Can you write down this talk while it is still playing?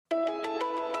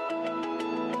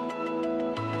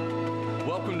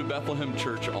Welcome to Bethlehem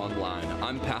Church Online.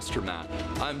 I'm Pastor Matt.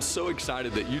 I'm so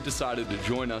excited that you decided to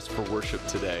join us for worship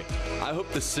today. I hope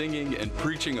the singing and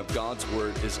preaching of God's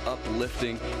Word is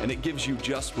uplifting and it gives you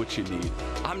just what you need.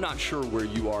 I'm not sure where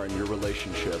you are in your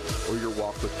relationship or your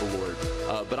walk with the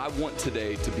Lord, but I want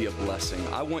today to be a blessing.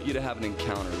 I want you to have an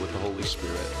encounter with the Holy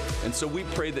Spirit. And so we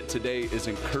pray that today is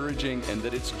encouraging and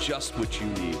that it's just what you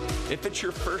need. If it's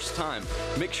your first time,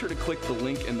 make sure to click the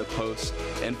link in the post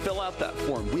and fill out that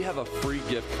form. We have a free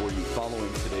gift for you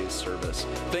following today's service.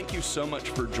 Thank you so much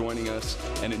for joining us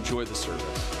and enjoy the service.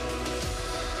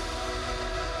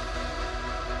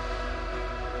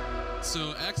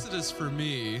 So Exodus for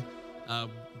me,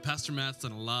 Pastor Matt's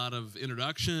done a lot of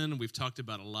introduction. We've talked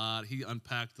about a lot. He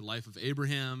unpacked the life of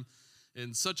Abraham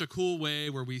in such a cool way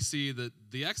where we see that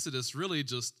the Exodus really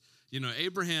just,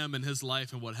 Abraham and his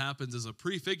life and what happens is a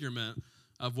prefigurement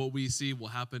of what we see will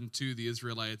happen to the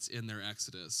Israelites in their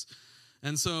Exodus.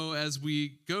 And so as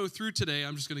we go through today,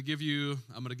 I'm going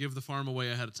to give the farm away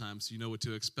ahead of time so you know what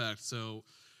to expect. So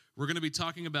we're going to be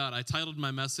talking about, I titled my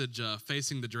message,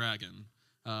 Facing the Dragon.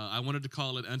 I wanted to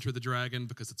call it Enter the Dragon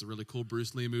because it's a really cool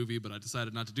Bruce Lee movie, but I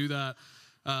decided not to do that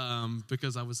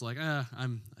because I was like,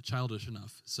 I'm childish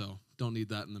enough, so don't need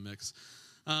that in the mix.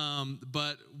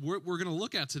 But we're going to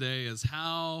look at today is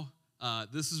how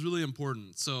this is really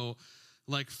important. So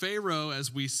like Pharaoh,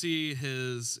 as we see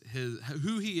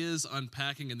who he is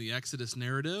unpacking in the Exodus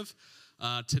narrative,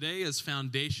 today is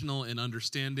foundational in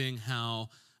understanding how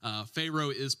Pharaoh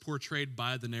is portrayed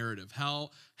by the narrative, how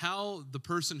the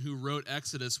person who wrote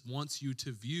Exodus wants you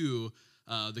to view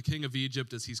the king of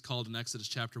Egypt, as he's called in Exodus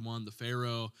chapter 1, the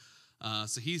Pharaoh.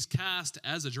 So he's cast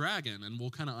as a dragon, and we'll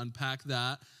kind of unpack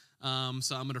that. So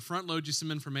I'm going to front load you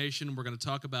some information. We're going to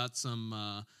talk about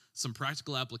some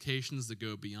practical applications that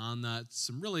go beyond that.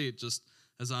 Some really just,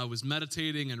 as I was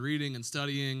meditating and reading and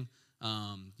studying,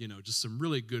 just some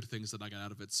really good things that I got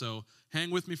out of it. So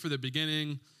hang with me for the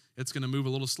beginning. It's going to move a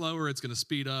little slower. It's going to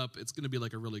speed up. It's going to be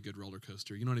like a really good roller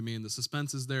coaster. You know what I mean? The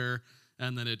suspense is there,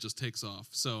 and then it just takes off.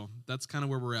 So that's kind of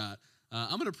where we're at.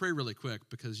 I'm going to pray really quick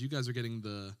because you guys are getting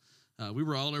we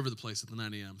were all over the place at the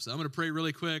 9 a.m. So I'm going to pray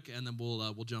really quick, and then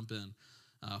we'll jump in.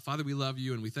 Father, we love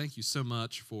you, and we thank you so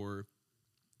much for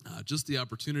just the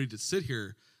opportunity to sit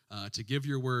here, to give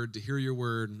your word, to hear your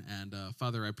word. And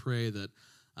Father, I pray that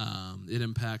it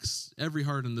impacts every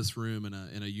heart in this room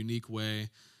in a unique way.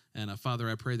 And Father,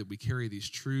 I pray that we carry these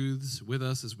truths with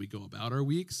us as we go about our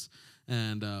weeks.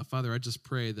 And Father, I just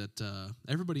pray that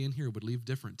everybody in here would leave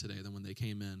different today than when they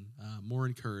came in, more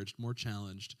encouraged, more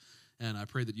challenged. And I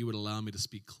pray that you would allow me to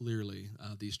speak clearly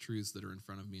these truths that are in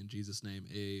front of me. In Jesus' name,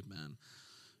 amen.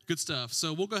 Good stuff.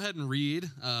 So we'll go ahead and read.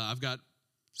 I've got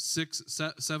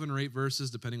 7 or 8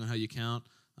 verses, depending on how you count,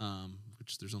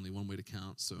 which there's only one way to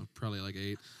count, so probably like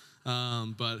 8.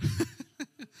 But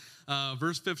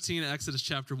verse 15, Exodus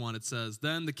chapter 1, it says,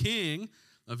 Then the king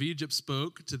of Egypt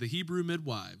spoke to the Hebrew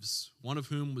midwives, one of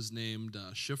whom was named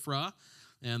Shiphrah,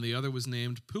 and the other was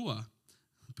named Puah.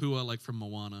 Puah, like from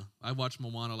Moana. I watch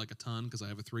Moana like a ton because I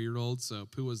have a 3-year-old, so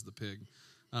Puah's the pig.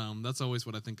 That's always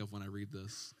what I think of when I read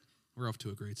this. We're off to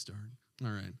a great start.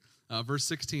 All right. Verse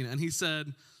 16, And he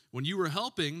said, When you were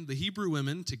helping the Hebrew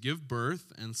women to give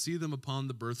birth and see them upon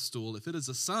the birth stool, if it is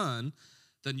a son,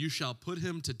 then you shall put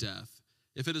him to death.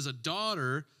 If it is a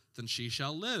daughter, then she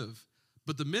shall live.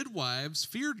 But the midwives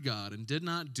feared God and did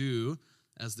not do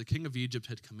as the king of Egypt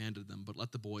had commanded them, but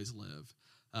let the boys live.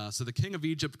 So the king of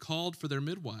Egypt called for their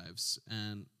midwives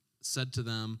and said to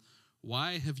them,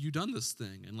 Why have you done this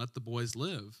thing, and let the boys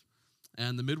live?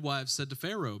 And the midwives said to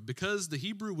Pharaoh, Because the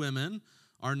Hebrew women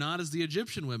are not as the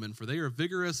Egyptian women, for they are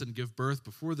vigorous and give birth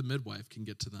before the midwife can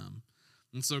get to them.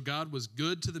 And so God was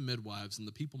good to the midwives, and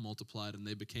the people multiplied, and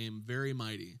they became very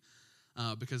mighty.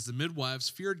 Because the midwives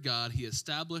feared God, he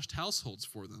established households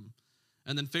for them.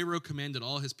 And then Pharaoh commanded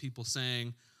all his people,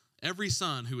 saying, Every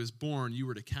son who is born you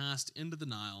were to cast into the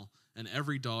Nile, and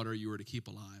every daughter you were to keep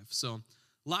alive. So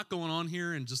a lot going on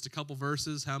here in just a couple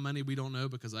verses. How many, we don't know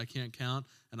because I can't count,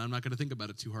 and I'm not going to think about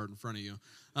it too hard in front of you.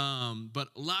 But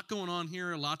a lot going on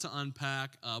here, a lot to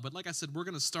unpack. But like I said, we're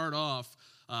going to start off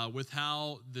with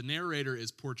how the narrator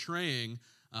is portraying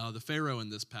the Pharaoh in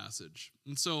this passage.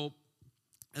 And so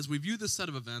as we view this set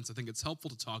of events, I think it's helpful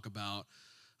to talk about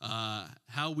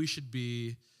how we should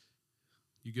be.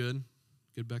 You good?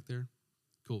 Good back there?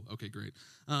 Cool. Okay, great.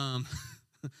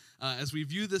 As we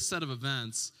view this set of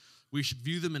events, we should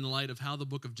view them in light of how the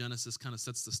book of Genesis kind of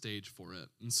sets the stage for it.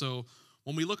 And so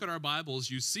when we look at our Bibles,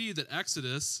 you see that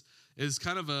Exodus is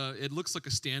kind of it looks like a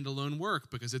standalone work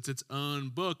because it's its own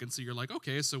book. And so you're like,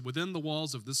 okay, so within the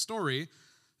walls of this story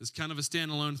is kind of a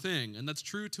standalone thing. And that's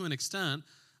true to an extent.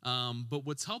 But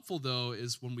what's helpful, though,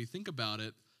 is when we think about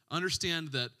it, understand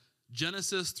that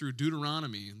Genesis through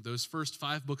Deuteronomy, those first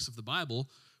 5 books of the Bible,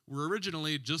 were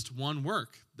originally just one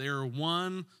work. They are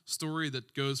one story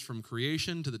that goes from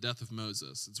creation to the death of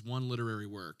Moses. It's one literary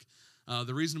work.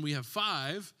 The reason we have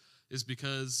 5 is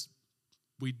because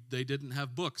they didn't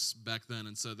have books back then,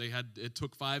 and so it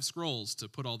took 5 scrolls to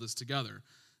put all this together.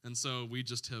 And so we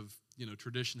just have,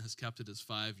 tradition has kept it as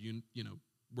 5,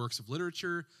 works of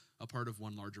literature, a part of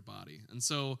one larger body. And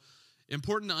so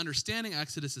important to understanding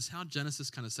Exodus is how Genesis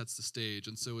kind of sets the stage.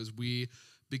 And so as we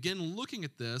begin looking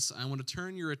at this, I want to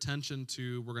turn your attention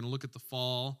to, we're going to look at the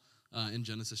fall in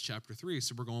Genesis chapter 3.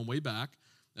 So we're going way back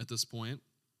at this point.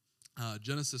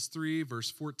 Genesis 3, verse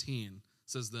 14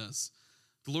 says this: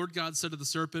 "The Lord God said to the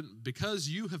serpent, because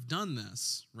you have done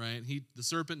this," right? The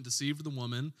serpent deceived the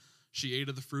woman. She ate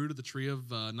of the fruit of the tree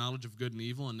of knowledge of good and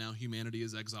evil, and now humanity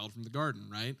is exiled from the garden,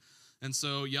 right? And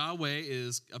so Yahweh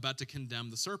is about to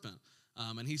condemn the serpent.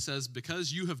 And he says,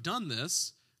 because you have done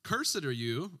this, cursed are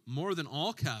you more than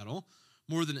all cattle,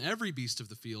 more than every beast of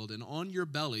the field, and on your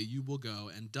belly you will go,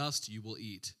 and dust you will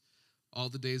eat all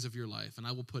the days of your life. And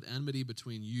I will put enmity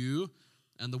between you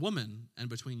and the woman, and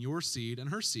between your seed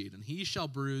and her seed. And he shall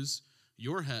bruise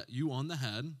you on the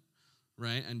head,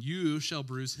 right? And you shall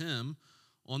bruise him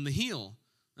on the heel.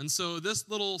 And so this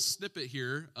little snippet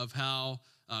here of how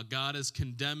God is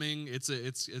condemning,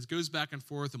 it goes back and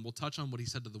forth, and we'll touch on what he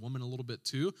said to the woman a little bit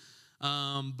too.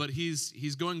 But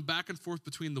he's going back and forth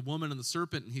between the woman and the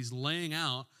serpent, and he's laying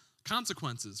out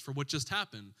consequences for what just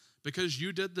happened. Because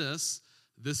you did this,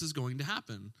 this is going to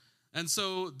happen. And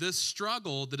so this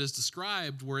struggle that is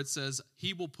described where it says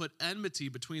he will put enmity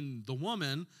between the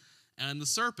woman and the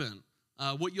serpent,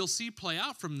 what you'll see play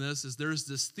out from this is there's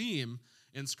this theme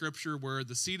in Scripture where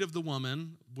the seed of the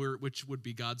woman, which would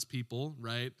be God's people,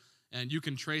 right? And you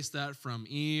can trace that from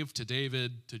Eve to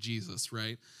David to Jesus,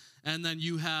 right? And then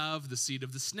you have the seed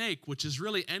of the snake, which is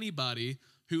really anybody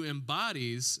who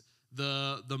embodies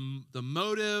the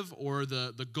motive or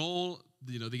the goal,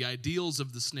 the ideals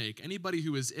of the snake. Anybody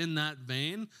who is in that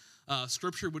vein,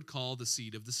 Scripture would call the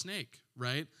seed of the snake,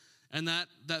 right? And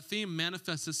that theme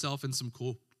manifests itself in some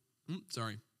cool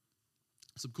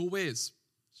ways.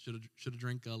 Should have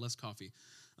drank less coffee.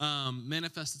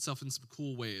 Manifests itself in some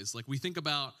cool ways. Like we think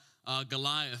about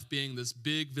Goliath being this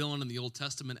big villain in the Old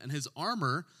Testament, and his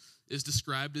armor is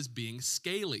described as being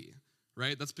scaly,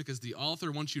 right? That's because the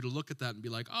author wants you to look at that and be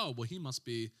like, oh, well, he must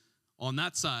be on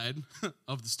that side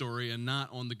of the story and not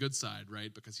on the good side,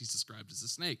 right? Because he's described as a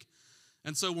snake.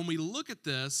 And so when we look at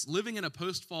this, living in a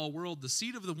post-fall world, the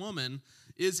seed of the woman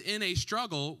is in a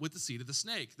struggle with the seed of the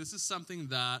snake. This is something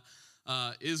that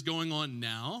is going on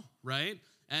now, right?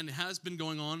 And has been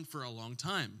going on for a long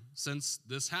time since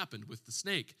this happened with the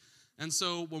snake. And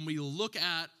so when we look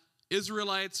at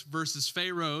Israelites versus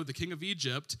Pharaoh, the king of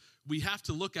Egypt, we have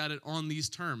to look at it on these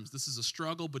terms. This is a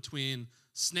struggle between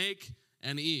snake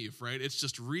and Eve, right? It's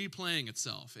just replaying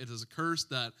itself. It is a curse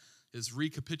that is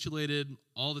recapitulated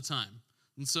all the time.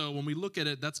 And so when we look at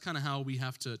it, that's kind of how we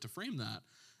have to frame that.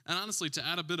 And honestly, to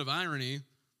add a bit of irony,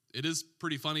 it is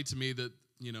pretty funny to me that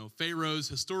pharaohs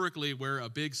historically wear a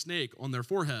big snake on their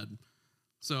forehead.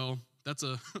 So that's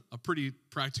a pretty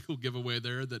practical giveaway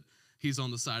there that he's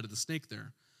on the side of the snake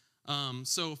there.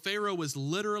 So Pharaoh was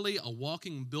literally a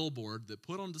walking billboard that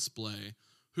put on display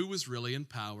who was really in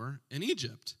power in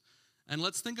Egypt. And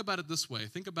let's think about it this way.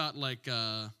 Think about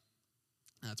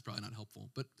that's probably not helpful.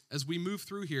 But as we move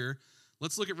through here,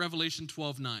 let's look at Revelation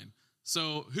 12:9.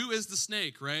 So who is the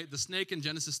snake, right? The snake in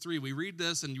Genesis 3. We read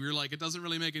this and you're like, it doesn't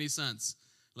really make any sense.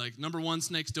 Like, number 1,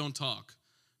 snakes don't talk.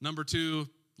 Number 2,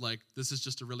 this is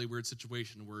just a really weird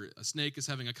situation where a snake is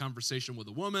having a conversation with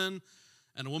a woman,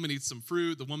 and a woman eats some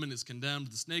fruit. The woman is condemned.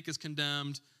 The snake is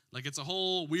condemned. It's a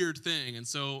whole weird thing. And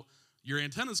so your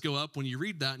antennas go up when you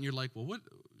read that, and you're like, well,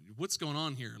 what's going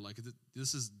on here?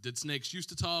 Did snakes used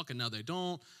to talk, and now they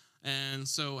don't? And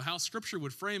so how Scripture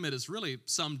would frame it is really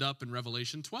summed up in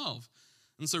Revelation 12.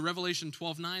 And so Revelation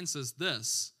 12:9 says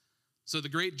this: "So the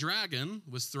great dragon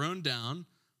was thrown down,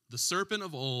 the serpent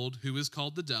of old, who is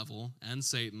called the devil and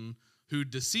Satan, who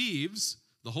deceives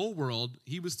the whole world.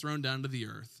 He was thrown down to the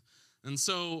earth." And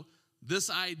so this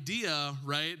idea,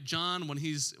 right? John, when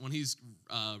he's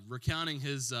recounting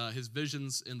his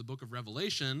visions in the book of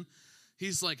Revelation,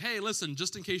 he's like, "Hey, listen,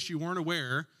 just in case you weren't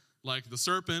aware, the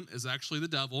serpent is actually the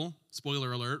devil."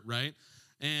 Spoiler alert, right?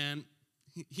 And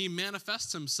he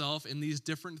manifests himself in these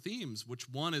different themes, which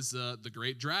one is the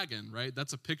great dragon, right?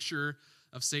 That's a picture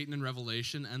of Satan in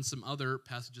Revelation and some other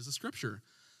passages of Scripture.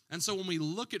 And so when we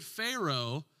look at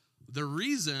Pharaoh, the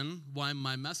reason why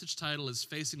my message title is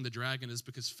Facing the Dragon is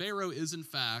because Pharaoh is, in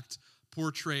fact,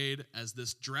 portrayed as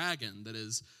this dragon that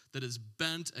is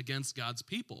bent against God's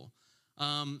people.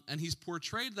 And he's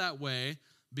portrayed that way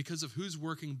because of who's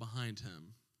working behind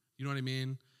him. You know what I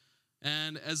mean?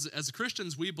 And as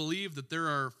Christians, we believe that there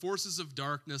are forces of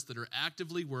darkness that are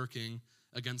actively working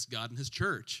against God and his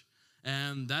church.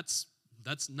 And that's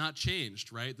not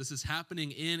changed, right? This is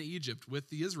happening in Egypt with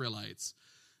the Israelites.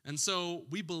 And so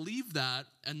we believe that,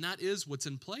 and that is what's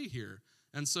in play here.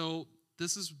 And so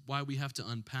this is why we have to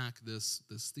unpack this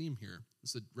theme here.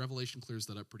 So Revelation clears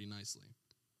that up pretty nicely.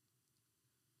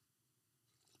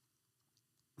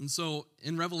 And so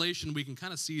in Revelation, we can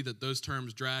kind of see that those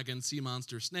terms, dragon, sea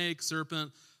monster, snake,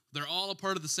 serpent, they're all a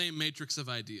part of the same matrix of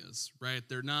ideas, right?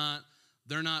 They're not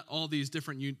all these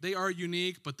different, they are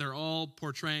unique, but they're all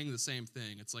portraying the same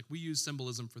thing. It's like we use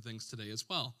symbolism for things today as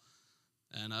well.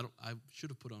 And I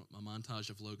should have put a montage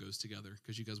of logos together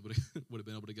because you guys would have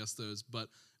been able to guess those. But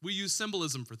we use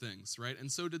symbolism for things, right?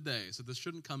 And so did they. So this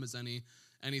shouldn't come as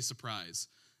any surprise.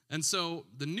 And so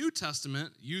the New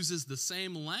Testament uses the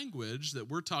same language that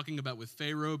we're talking about with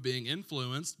Pharaoh being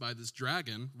influenced by this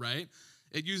dragon, right?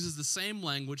 It uses the same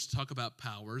language to talk about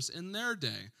powers in their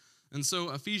day. And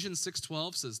so Ephesians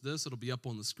 6:12 says this, it'll be up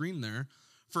on the screen there.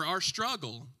 For our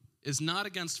struggle is not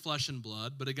against flesh and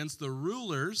blood, but against the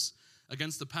rulers,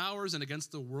 against the powers, and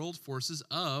against the world forces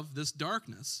of this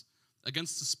darkness,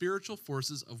 against the spiritual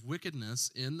forces of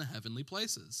wickedness in the heavenly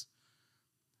places.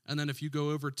 And then if you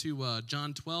go over to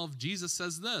John 12, Jesus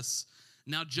says this,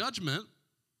 now judgment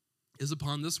is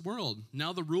upon this world.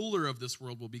 Now the ruler of this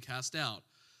world will be cast out.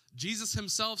 Jesus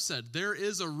himself said, there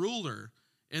is a ruler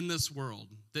in this world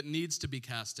that needs to be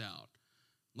cast out.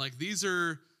 Like these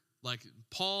are like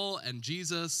Paul and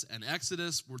Jesus and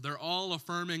Exodus, where they're all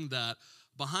affirming that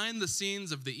behind the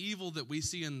scenes of the evil that we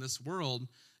see in this world,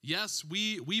 yes,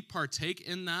 we partake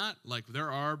in that. Like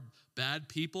there are bad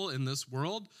people in this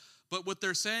world. But what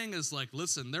they're saying is like,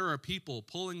 listen, there are people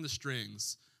pulling the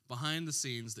strings behind the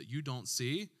scenes that you don't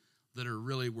see that are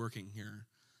really working here.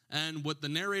 And what the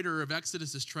narrator of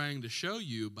Exodus is trying to show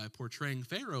you by portraying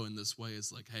Pharaoh in this way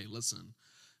is like, hey, listen,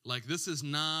 like this is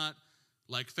not,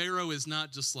 like Pharaoh is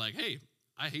not just like, hey,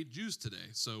 I hate Jews today,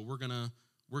 so we're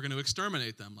gonna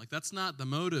exterminate them. Like that's not the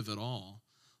motive at all.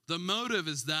 The motive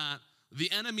is that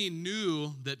the enemy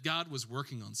knew that God was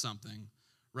working on something.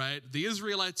 Right? The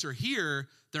Israelites are here,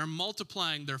 they're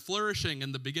multiplying, they're flourishing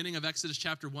in the beginning of Exodus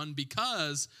chapter 1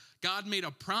 because God made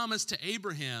a promise to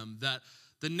Abraham that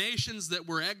the nations that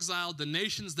were exiled, the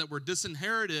nations that were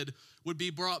disinherited would be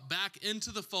brought back into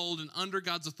the fold and under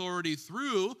God's authority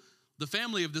through the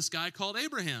family of this guy called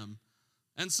Abraham.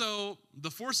 And so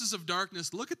the forces of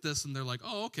darkness look at this and they're like,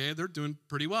 oh, okay, they're doing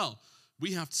pretty well.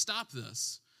 We have to stop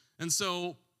this. And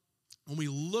so when we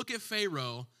look at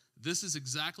Pharaoh, this is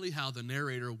exactly how the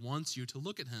narrator wants you to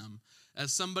look at him,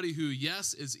 as somebody who,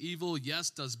 yes, is evil,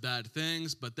 yes, does bad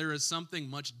things, but there is something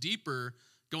much deeper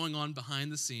going on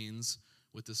behind the scenes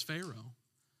with this Pharaoh.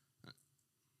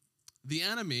 The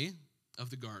enemy of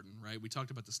the garden, right? We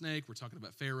talked about the snake, we're talking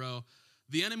about Pharaoh.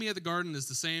 The enemy of the garden is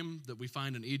the same that we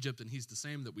find in Egypt, and he's the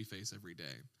same that we face every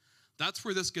day. That's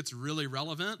where this gets really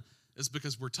relevant, is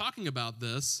because we're talking about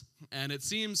this, and it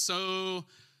seems so...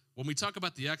 When we talk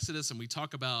about the Exodus and we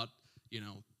talk about,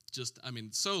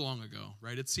 so long ago,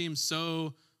 right? It seems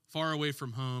so far away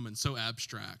from home and so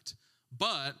abstract.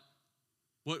 But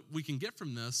what we can get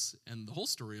from this and the whole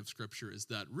story of Scripture is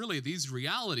that really these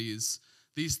realities,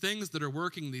 these things that are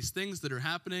working, these things that are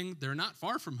happening, they're not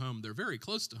far from home. They're very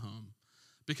close to home.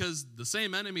 Because the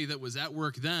same enemy that was at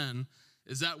work then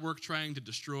is at work trying to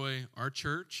destroy our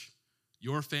church,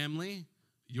 your family,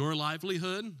 your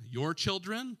livelihood, your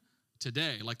children,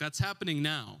 today. Like that's happening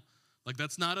now. Like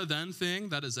that's not a then thing,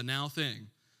 that is a now thing.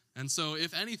 And so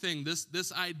if anything,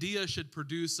 this idea should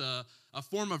produce a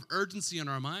form of urgency in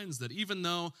our minds that even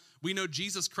though we know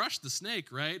Jesus crushed the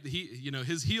snake, right?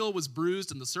 His heel was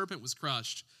bruised and the serpent was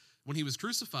crushed when he was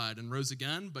crucified and rose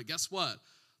again. But guess what?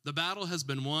 The battle has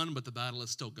been won, but the battle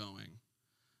is still going.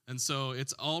 And so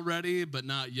it's already, but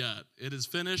not yet. It is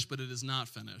finished, but it is not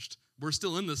finished. We're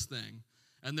still in this thing.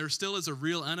 And there still is a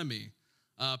real enemy.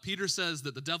 Peter says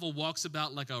that the devil walks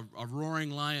about like a roaring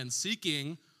lion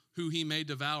seeking who he may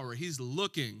devour. He's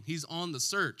looking. He's on the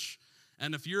search.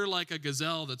 And if you're like a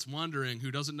gazelle that's wandering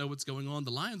who doesn't know what's going on, the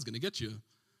lion's going to get you.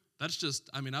 That's just,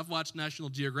 I've watched National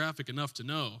Geographic enough to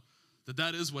know that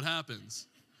that is what happens.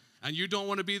 And you don't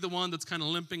want to be the one that's kind of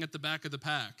limping at the back of the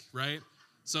pack, right?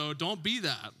 So don't be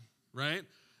that, right?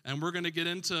 And we're going to get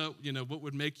into, what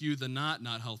would make you the not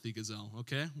healthy gazelle,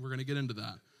 okay? We're going to get into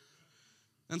that.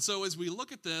 And so as we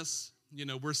look at this,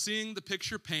 we're seeing the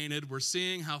picture painted. We're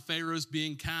seeing how Pharaoh's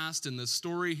being cast in this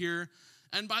story here.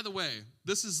 And by the way,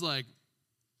 this is like,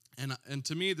 And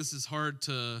to me, this is hard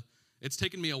to, it's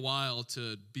taken me a while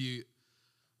to be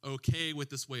okay with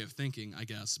this way of thinking, I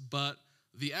guess. But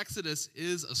the Exodus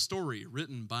is a story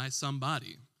written by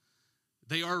somebody.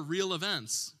 They are real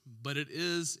events, but it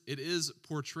is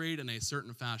portrayed in a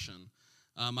certain fashion.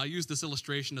 I used this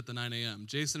illustration at the 9 a.m.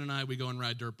 Jason and I, we go and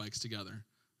ride dirt bikes together.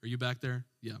 Are you back there?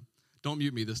 Yeah. Don't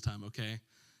mute me this time, okay?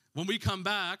 When we come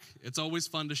back, it's always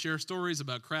fun to share stories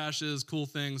about crashes, cool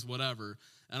things, whatever.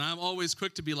 And I'm always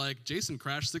quick to be like, Jason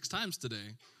crashed 6 times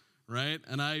today, right?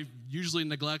 And I usually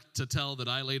neglect to tell that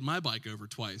I laid my bike over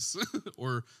twice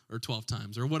or 12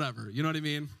 times or whatever. You know what I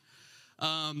mean?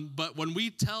 But when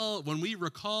we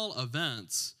recall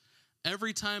events,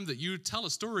 every time that you tell a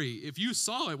story, if you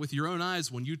saw it with your own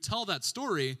eyes, when you tell that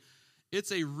story,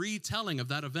 it's a retelling of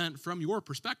that event from your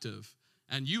perspective.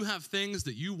 And you have things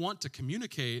that you want to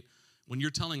communicate when you're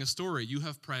telling a story. You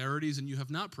have priorities and you have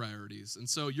not priorities. And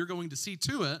so you're going to see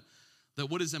to it that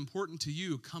what is important to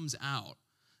you comes out.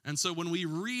 And so when we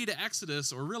read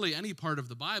Exodus, or really any part of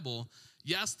the Bible,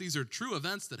 yes, these are true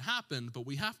events that happened, but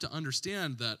we have to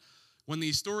understand that when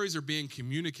these stories are being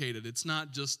communicated, it's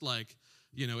not just like,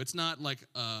 it's not like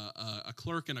a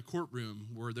clerk in a courtroom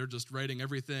where they're just writing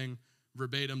everything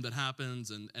verbatim that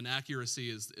happens, and accuracy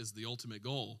is the ultimate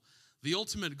goal. The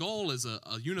ultimate goal is a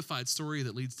unified story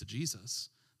that leads to Jesus.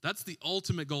 That's the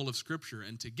ultimate goal of Scripture.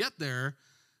 And to get there,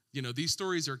 these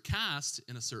stories are cast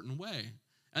in a certain way.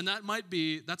 And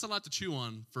that's a lot to chew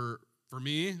on for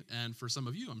me and for some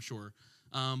of you, I'm sure.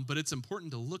 But it's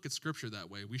important to look at Scripture that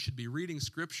way. We should be reading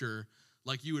Scripture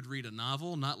like you would read a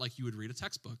novel, not like you would read a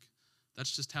textbook.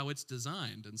 That's just how it's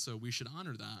designed, and so we should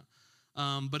honor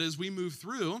that. But as we move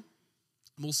through,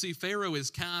 we'll see Pharaoh is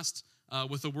cast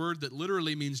with a word that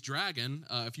literally means dragon.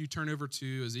 If you turn over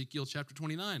to Ezekiel chapter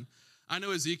 29. I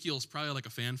know Ezekiel's probably like a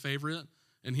fan favorite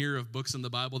in here of books in the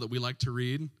Bible that we like to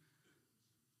read.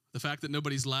 The fact that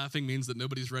nobody's laughing means that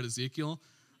nobody's read Ezekiel.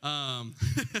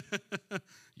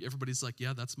 Everybody's like,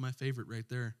 yeah, that's my favorite right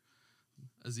there.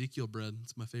 Ezekiel bread,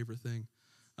 it's my favorite thing.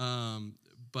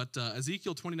 But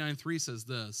Ezekiel 29:3 says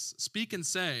this, "Speak and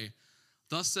say,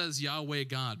 thus says Yahweh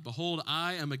God, behold,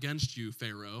 I am against you,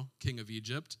 Pharaoh, king of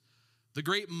Egypt, the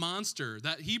great monster."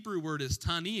 That Hebrew word is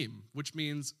tanim, which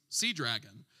means sea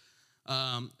dragon.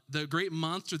 The great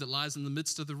monster that lies in the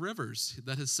midst of the rivers,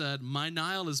 that has said, "My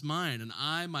Nile is mine, and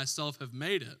I myself have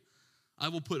made it. I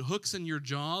will put hooks in your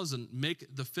jaws and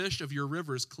make the fish of your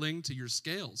rivers cling to your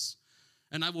scales.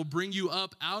 And I will bring you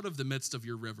up out of the midst of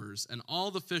your rivers, and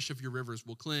all the fish of your rivers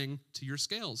will cling to your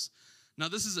scales." Now,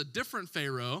 this is a different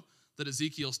Pharaoh that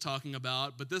Ezekiel's talking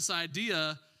about, but this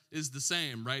idea is the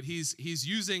same, right? He's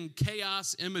using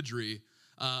chaos imagery,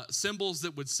 symbols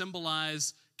that would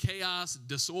symbolize chaos,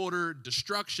 disorder,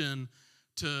 destruction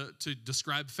to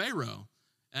describe Pharaoh.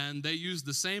 And they use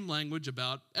the same language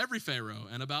about every Pharaoh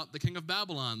and about the king of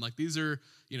Babylon. Like these are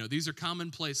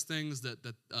commonplace things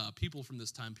that people from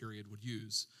this time period would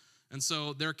use. And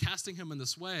so they're casting him in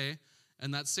this way,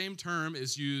 and that same term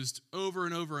is used over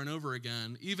and over and over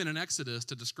again, even in Exodus,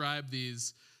 to describe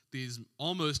these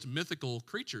almost mythical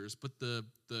creatures. But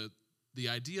the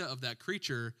idea of that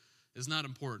creature is not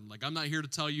important. Like, I'm not here to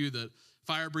tell you that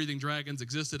fire-breathing dragons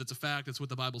existed. It's a fact. It's what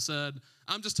the Bible said.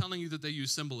 I'm just telling you that they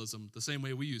use symbolism the same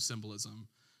way we use symbolism.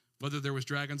 Whether there was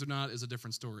dragons or not is a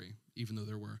different story, even though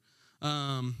there were.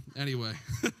 Anyway,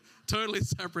 totally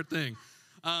separate thing.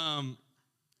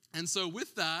 And so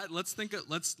with that, let's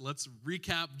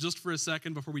recap just for a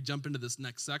second before we jump into this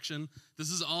next section. This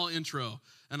is all intro.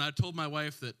 And I told my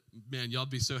wife that, man, y'all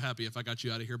be so happy if I got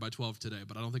you out of here by 12 today,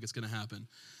 but I don't think it's going to happen.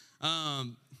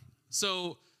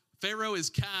 So Pharaoh is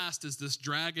cast as this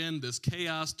dragon, this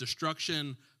chaos,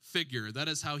 destruction figure. That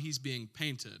is how he's being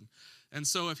painted. And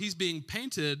so if he's being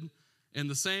painted in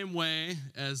the same way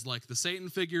as like the Satan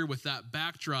figure with that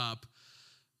backdrop,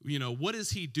 what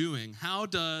is he doing? How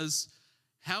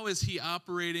is he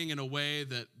operating in a way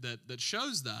that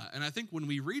shows that? And I think when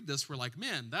we read this, we're like,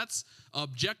 man, that's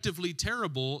objectively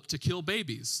terrible to kill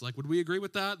babies. Like, would we agree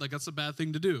with that? Like, that's a bad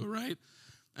thing to do, right?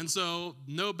 And so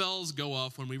no bells go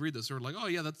off when we read this. We're like, oh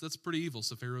yeah, that's pretty evil.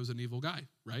 So Pharaoh's an evil guy,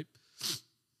 right?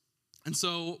 And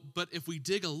so, but if we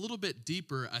dig a little bit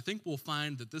deeper, I think we'll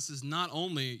find that this is not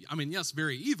only, yes,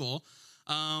 very evil,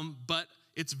 but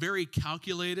it's very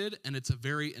calculated, and it's a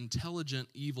very intelligent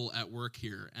evil at work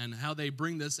here. And how they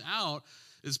bring this out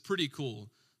is pretty cool.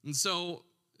 And so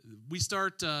we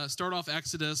start off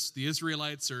Exodus. The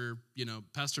Israelites are,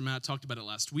 Pastor Matt talked about it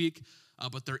last week,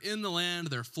 but they're in the land,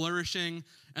 they're flourishing,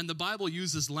 and the Bible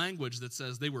uses language that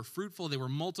says they were fruitful, they were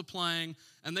multiplying,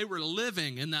 and they were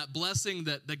living in that blessing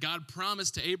that God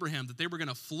promised to Abraham, that they were going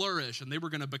to flourish and they were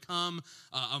going to become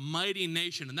a mighty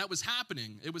nation, and that was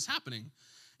happening. It was happening.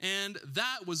 And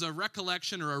that was a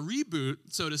recollection or a reboot,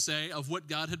 so to say, of what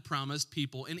God had promised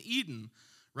people in Eden.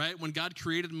 Right? When God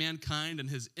created mankind in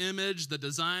his image, the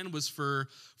design was for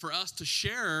us to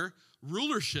share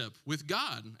rulership with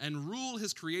God and rule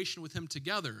his creation with him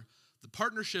together. The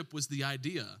partnership was the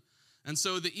idea. And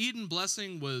so the Eden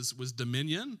blessing was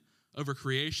dominion over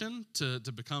creation to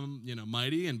become,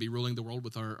 mighty and be ruling the world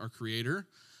with our creator.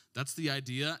 That's the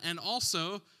idea. And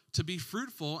also to be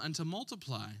fruitful and to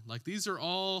multiply. Like they're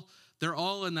all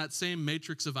in that same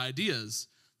matrix of ideas.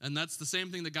 And that's the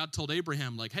same thing that God told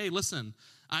Abraham, like, hey, listen,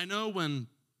 I know when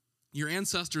your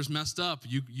ancestors messed up,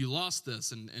 you lost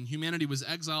this, and humanity was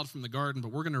exiled from the garden,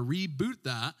 but we're going to reboot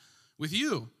that with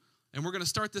you, and we're going to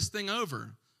start this thing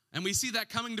over. And we see that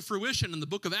coming to fruition in the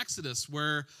book of Exodus,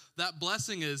 where that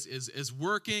blessing is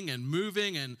working and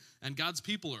moving, and God's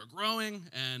people are growing,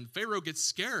 and Pharaoh gets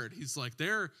scared. He's like,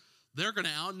 they're going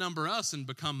to outnumber us and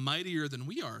become mightier than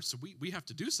we are, so we have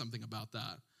to do something about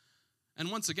that. And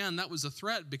once again, that was a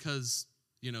threat because,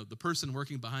 the person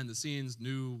working behind the scenes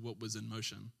knew what was in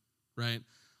motion, right?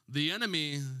 The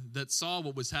enemy that saw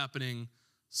what was happening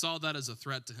saw that as a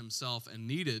threat to himself and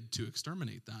needed to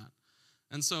exterminate that.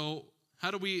 And so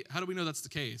how do we know that's the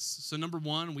case? So number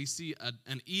one, we see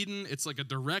an Eden. It's like a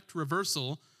direct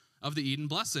reversal of the Eden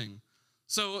blessing.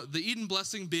 So the Eden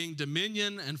blessing being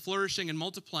dominion and flourishing and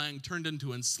multiplying turned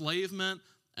into enslavement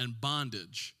and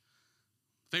bondage.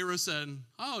 Pharaoh said,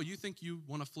 oh, you think you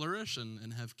want to flourish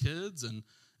and have kids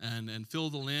and fill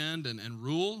the land and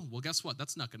rule? Well, guess what?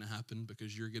 That's not going to happen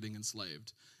because you're getting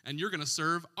enslaved. And you're going to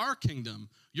serve our kingdom.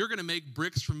 You're going to make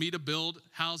bricks for me to build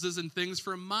houses and things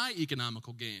for my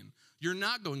economical gain. You're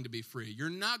not going to be free. You're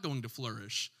not going to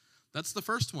flourish. That's the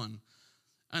first one.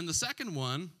 And the second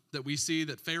one that we see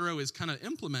that Pharaoh is kind of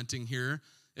implementing here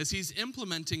is he's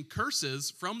implementing curses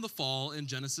from the fall in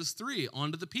Genesis 3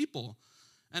 onto the people.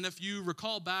 And if you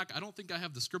recall back, I don't think I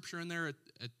have the scripture in there. It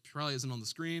probably isn't on the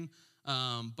screen.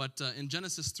 But in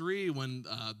Genesis 3, when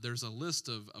there's a list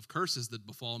of curses that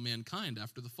befall mankind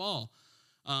after the fall,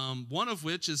 one of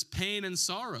which is pain and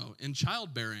sorrow in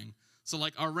childbearing. So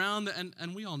like around,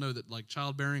 and we all know that like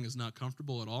childbearing is not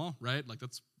comfortable at all, right? Like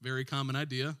that's a very common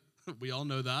idea. We all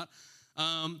know that.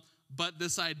 But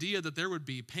this idea that there would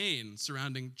be pain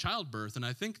surrounding childbirth, and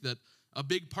I think that a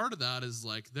big part of that is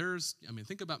like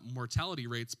think about mortality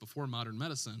rates before modern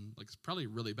medicine. Like it's probably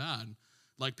really bad.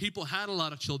 Like people had a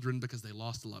lot of children because they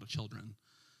lost a lot of children.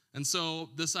 And so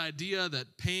this idea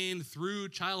that pain through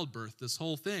childbirth, this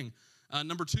whole thing.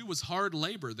 Number two was hard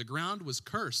labor. The ground was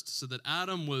cursed so that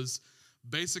Adam was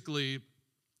basically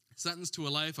sentenced to a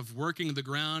life of working the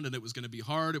ground, and it was going to be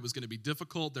hard. It was going to be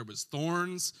difficult. There was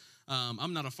thorns.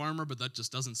 I'm not a farmer, but that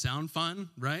just doesn't sound fun,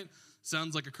 right?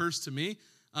 Sounds like a curse to me.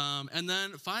 And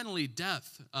then finally,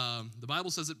 death. The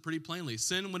Bible says it pretty plainly.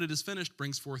 Sin, when it is finished,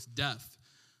 brings forth death.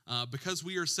 Because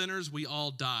we are sinners, we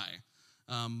all die.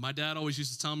 My dad always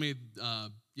used to tell me,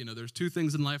 there's two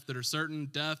things in life that are certain,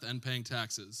 death and paying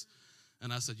taxes.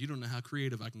 And I said, you don't know how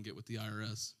creative I can get with the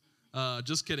IRS.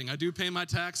 Just kidding. I do pay my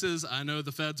taxes. I know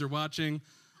the feds are watching.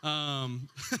 But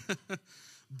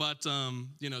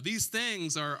these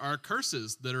things are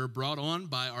curses that are brought on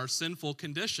by our sinful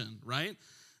condition, right?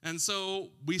 And so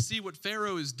we see what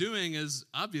Pharaoh is doing is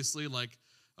obviously like,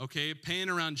 okay, pain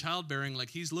around childbearing, like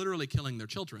he's literally killing their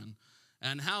children.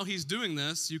 And how he's doing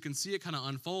this, you can see it kind of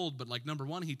unfold, but like number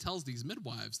one, he tells these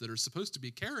midwives that are supposed to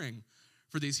be caring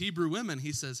for these Hebrew women,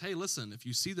 he says, hey, listen, if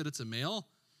you see that it's a male,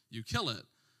 you kill it.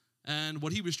 And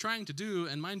what he was trying to do,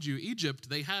 and mind you, Egypt,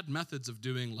 they had methods of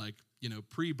doing like,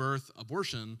 pre-birth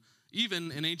abortion,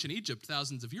 even in ancient Egypt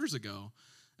thousands of years ago.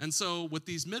 And so what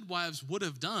these midwives would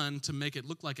have done to make it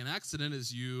look like an accident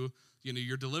is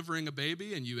you're delivering a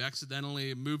baby and you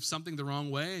accidentally move something the wrong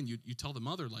way and you tell the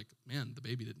mother like, man, the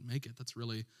baby didn't make it. That's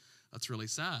really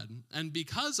sad. And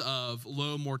because of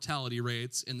low mortality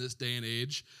rates in this day and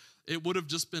age, it would have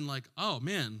just been like, oh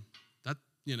man, that,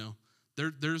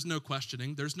 there's no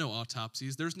questioning. There's no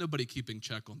autopsies. There's nobody keeping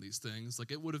check on these things.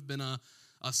 Like it would have been a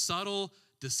subtle,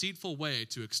 deceitful way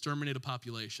to exterminate a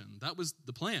population. That was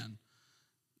the plan.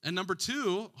 And number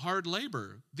two, hard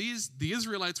labor. The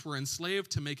Israelites were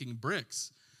enslaved to making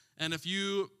bricks. And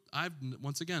I've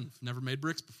never made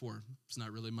bricks before. It's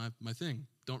not really my thing.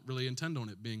 Don't really intend on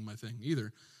it being my thing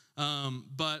either.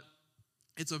 But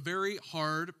it's a very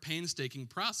hard, painstaking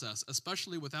process,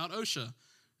 especially without OSHA.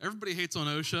 Everybody hates on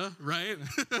OSHA, right?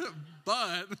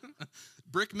 But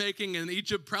brick making in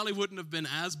Egypt probably wouldn't have been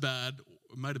as bad.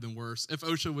 It might have been worse if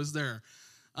OSHA was there.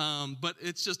 But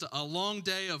it's just a long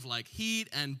day of like heat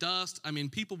and dust. I mean,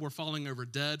 people were falling over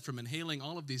dead from inhaling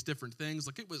all of these different things.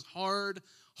 Like, it was hard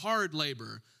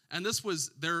labor. And this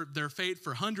was their fate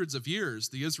for hundreds of years.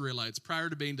 The Israelites, prior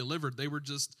to being delivered,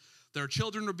 their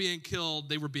children were being killed.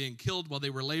 They were being killed while they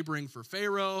were laboring for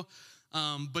Pharaoh.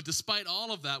 But despite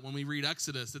all of that, when we read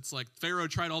Exodus, it's like Pharaoh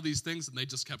tried all these things and they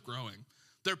just kept growing.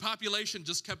 Their population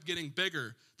just kept getting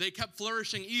bigger. They kept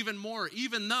flourishing even more,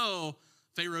 even though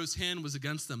Pharaoh's hand was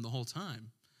against them the whole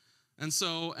time. And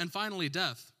finally,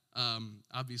 death.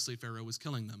 Obviously, Pharaoh was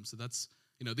killing them. So that's,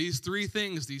 these three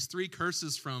things, these three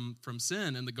curses from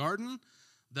sin in the garden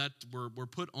that were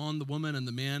put on the woman and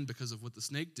the man because of what the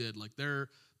snake did, like they're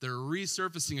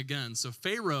resurfacing again. So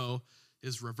Pharaoh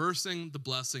is reversing the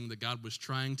blessing that God was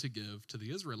trying to give to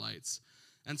the Israelites.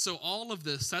 And so all of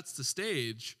this sets the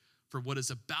stage for what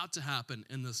is about to happen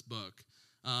in this book.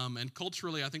 And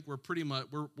culturally, I think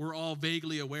we're all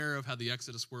vaguely aware of how the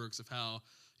Exodus works, of how,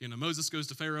 Moses goes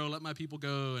to Pharaoh, let my people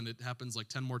go, and it happens like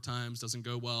 10 more times, doesn't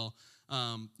go well.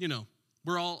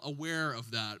 We're all aware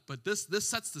of that. But this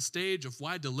sets the stage of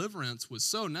why deliverance was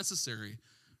so necessary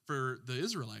for the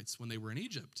Israelites when they were in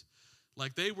Egypt.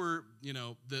 Like they were,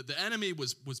 the enemy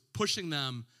was pushing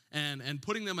them and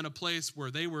putting them in a place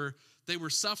where they were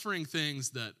suffering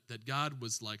things that God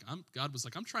was like,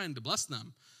 I'm trying to bless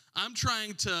them. I'm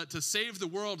trying to save the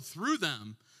world through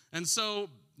them. And so,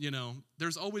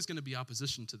 there's always going to be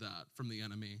opposition to that from the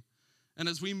enemy. And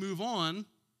as we move on,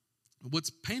 what's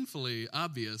painfully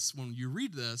obvious when you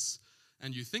read this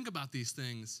and you think about these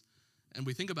things and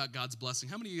we think about God's blessing,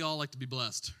 how many of y'all like to be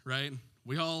blessed, right?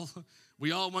 We all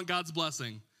want God's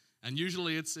blessing. And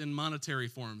usually it's in monetary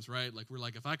forms, right? Like we're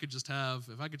like, if I could just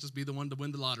be the one to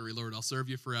win the lottery, Lord, I'll serve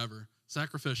you forever,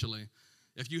 sacrificially.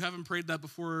 If you haven't prayed that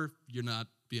before, you're not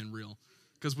being real,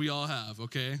 because we all have,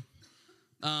 okay?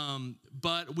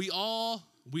 But we all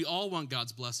want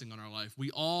God's blessing on our life. We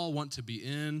all want to be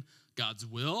in God's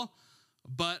will.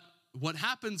 But what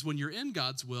happens when you're in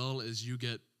God's will is you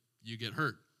get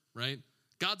hurt, right?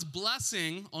 God's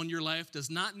blessing on your life does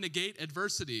not negate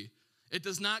adversity. It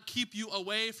does not keep you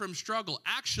away from struggle.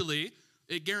 Actually,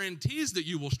 it guarantees that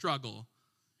you will struggle.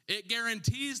 It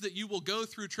guarantees that you will go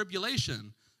through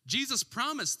tribulation. Jesus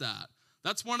promised that.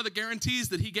 That's one of the guarantees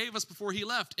that he gave us before he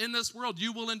left. In this world,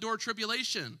 you will endure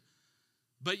tribulation.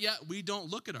 But yet, we don't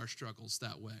look at our struggles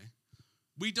that way.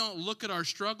 We don't look at our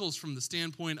struggles from the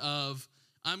standpoint of,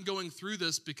 I'm going through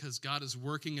this because God is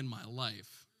working in my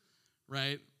life,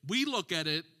 right? We look at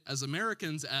it as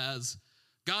Americans as,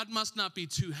 God must not be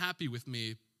too happy with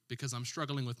me because I'm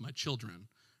struggling with my children,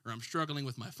 or I'm struggling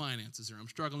with my finances, or I'm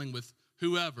struggling with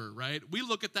whoever, right? We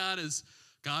look at that as,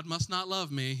 God must not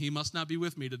love me. He must not be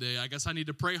with me today. I guess I need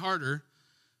to pray harder.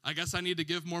 I guess I need to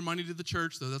give more money to the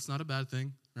church, though that's not a bad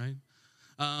thing, right?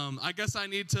 I guess I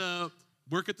need to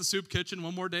work at the soup kitchen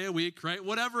one more day a week, right?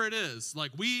 Whatever it is. Like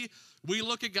we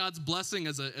look at God's blessing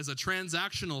as a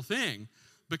transactional thing,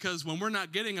 because when we're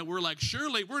not getting it, we're like,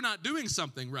 surely we're not doing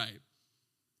something right.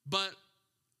 But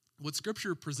what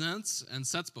Scripture presents and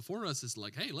sets before us is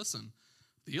like, hey, listen,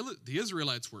 the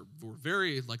Israelites were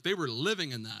very, like they were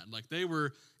living in that. Like they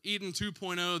were Eden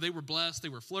 2.0. They were blessed. They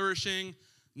were flourishing.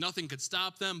 Nothing could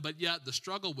stop them, but yet the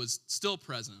struggle was still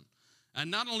present. And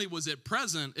not only was it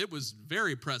present, it was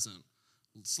very present.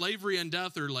 Slavery and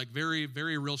death are like very,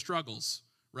 very real struggles,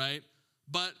 right?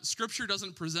 But Scripture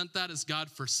doesn't present that as God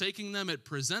forsaking them. It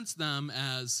presents them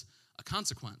as a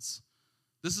consequence.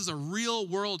 This is a real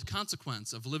world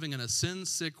consequence of living in a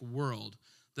sin-sick world,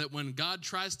 that when God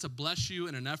tries to bless you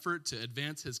in an effort to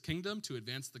advance his kingdom, to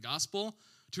advance the gospel,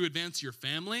 to advance your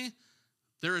family,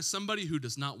 there is somebody who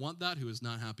does not want that, who is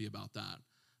not happy about that.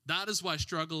 That is why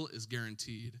struggle is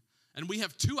guaranteed. And we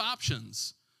have two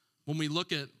options when we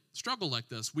look at struggle like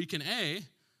this. We can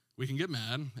get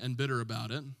mad and bitter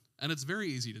about it, and it's very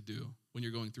easy to do when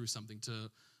you're going through something, to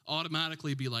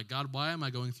automatically be like, God, why am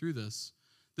I going through this?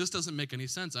 This doesn't make any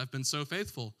sense. I've been so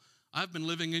faithful. I've been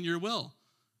living in your will.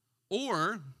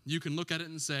 Or you can look at it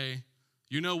and say,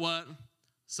 you know what?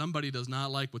 Somebody does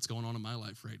not like what's going on in my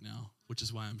life right now, which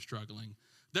is why I'm struggling.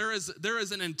 There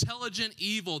is an intelligent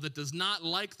evil that does not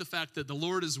like the fact that the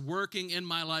Lord is working in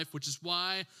my life, which is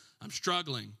why I'm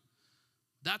struggling.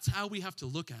 That's how we have to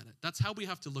look at it. That's how we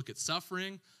have to look at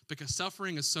suffering, because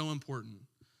suffering is so important.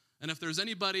 And if there's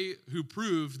anybody who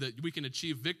proved that we can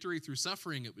achieve victory through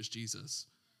suffering, it was Jesus.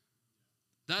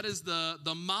 That is the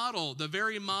model, the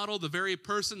very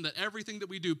person that everything that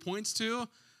we do points to.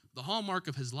 The hallmark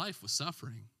of his life was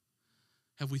suffering.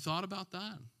 Have we thought about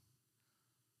that?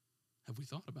 Have we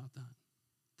thought about that?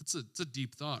 It's a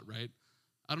deep thought, right?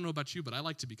 I don't know about you, but I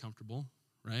like to be comfortable,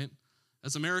 right?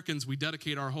 As Americans, we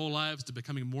dedicate our whole lives to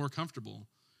becoming more comfortable.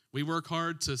 We work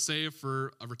hard to save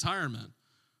for a retirement,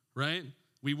 right?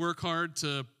 We work hard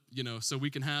to, so we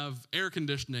can have air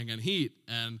conditioning and heat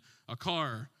and a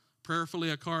car, prayerfully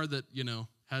a car that,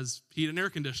 has heat and air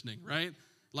conditioning, right?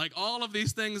 Like all of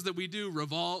these things that we do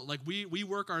revolve, like we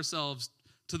work ourselves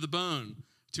to the bone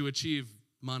to achieve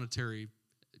monetary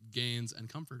gains and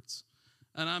comforts.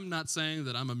 And I'm not saying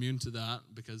that I'm immune to that,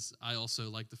 because I also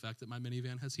like the fact that my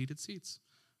minivan has heated seats,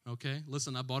 okay?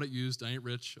 Listen, I bought it used. I ain't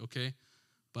rich, okay?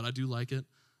 But I do like it.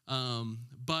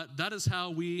 But that's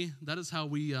how we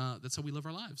live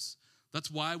our lives.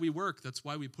 That's why we work. That's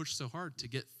why we push so hard to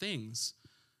get things.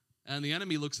 And the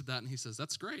enemy looks at that and he says,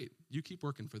 that's great. You keep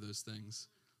working for those things.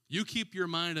 You keep your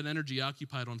mind and energy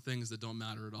occupied on things that don't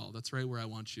matter at all. That's right where I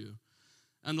want you.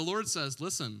 And the Lord says,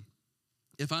 listen,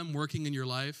 if I'm working in your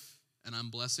life and I'm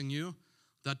blessing you,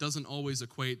 that doesn't always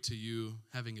equate to you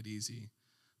having it easy.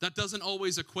 That doesn't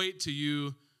always equate to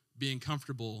you being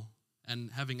comfortable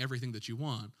and having everything that you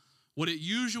want. What it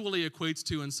usually equates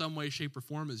to in some way, shape, or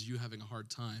form is you having a hard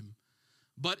time.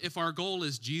 But if our goal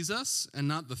is Jesus and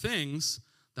not the things,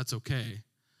 that's okay.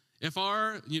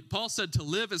 Paul said to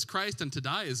live is Christ and to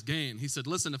die is gain. He said,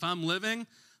 listen, if I'm living,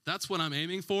 that's what I'm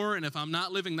aiming for. And if I'm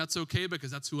not living, that's okay,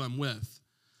 because that's who I'm with.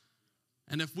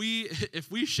 And if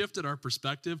we shifted our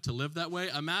perspective to live that way,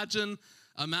 imagine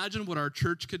what our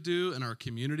church could do in our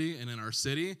community and in our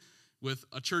city with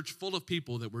a church full of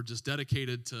people that were just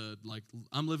dedicated to, like,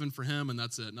 I'm living for him and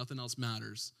that's it. Nothing else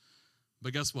matters.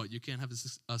 But guess what? You can't have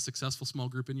a successful small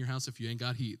group in your house if you ain't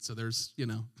got heat. So there's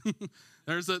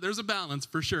there's a balance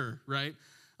for sure, right?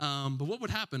 But what would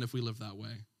happen if we lived that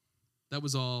way? That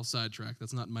was all sidetracked.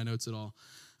 That's not in my notes at all.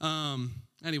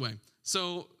 Anyway,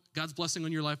 so God's blessing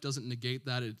on your life doesn't negate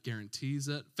that. It guarantees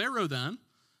it. Pharaoh then,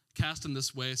 cast in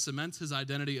this way, cements his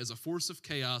identity as a force of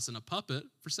chaos and a puppet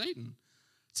for Satan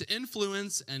to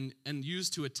influence and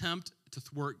use to attempt to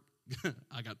thwart.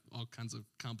 I got all kinds of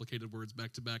complicated words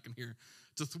back to back in here.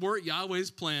 To thwart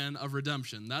Yahweh's plan of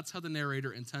redemption. That's how the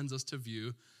narrator intends us to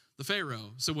view the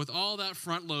Pharaoh. So with all that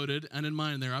front loaded and in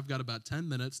mind there, I've got about 10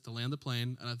 minutes to land the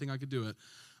plane, and I think I could do it.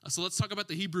 So let's talk about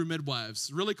the Hebrew midwives.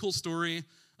 Really cool story.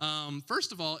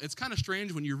 First of all, it's kind of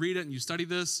strange when you read it and you study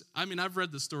this. I mean, I've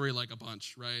read the story like a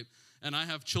bunch, right? And I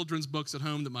have children's books at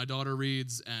home that my daughter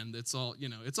reads, and it's all,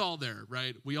 it's all there,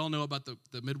 right? We all know about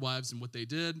the midwives and what they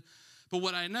did. But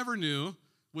what I never knew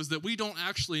was that we don't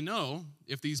actually know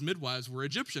if these midwives were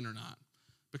Egyptian or not,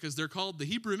 because they're called the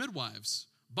Hebrew midwives.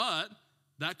 But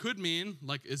that could mean,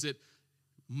 like, is it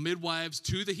midwives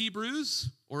to the Hebrews,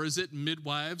 or is it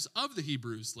midwives of the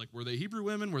Hebrews? Like, were they Hebrew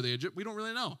women? Were they Egyptian? We don't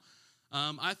really know.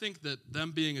 I think that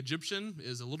them being Egyptian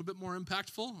is a little bit more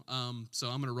impactful, so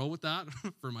I'm going to roll with that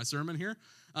for my sermon here.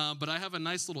 But I have a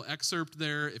nice little excerpt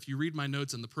there. If you read my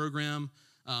notes in the program,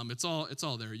 it's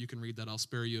all there. You can read that. I'll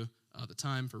spare you the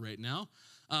time for right now.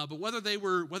 But whether they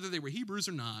were Hebrews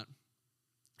or not,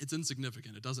 it's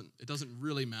insignificant. It doesn't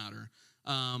really matter.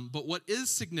 But what is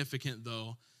significant,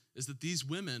 though, is that these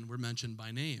women were mentioned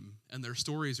by name and their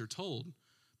stories are told.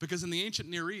 Because in the ancient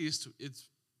Near East, it's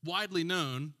widely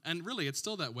known, and really it's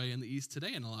still that way in the East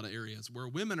today in a lot of areas, where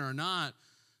women are not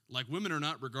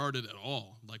regarded at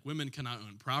all. Like, women cannot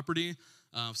own property.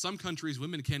 Some countries,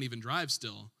 women can't even drive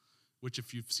still, which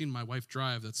if you've seen my wife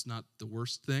drive, that's not the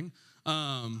worst thing.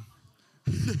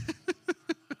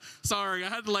 Sorry, I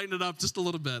had to lighten it up just a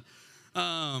little bit.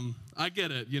 I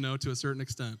get it, to a certain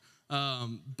extent.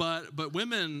 But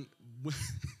women,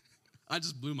 I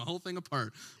just blew my whole thing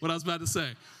apart, what I was about to say.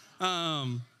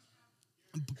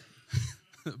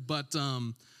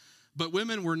 But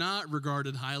women were not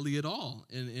regarded highly at all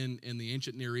in the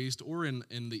ancient Near East or in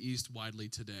the East widely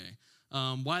today.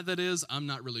 Why that is, I'm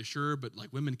not really sure, but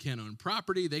like, women can't own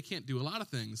property. They can't do a lot of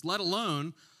things, let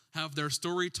alone have their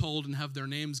story told and have their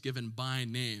names given by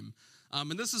name.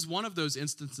 And this is one of those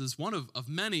instances, one of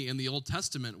many in the Old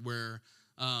Testament where,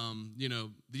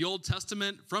 the Old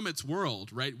Testament from its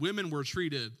world, right? Women were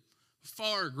treated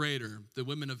far greater than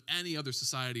women of any other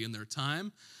society in their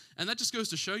time. And that just goes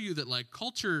to show you that, like,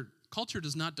 culture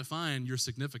does not define your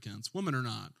significance, women or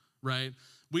not, right?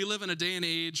 We live in a day and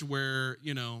age where,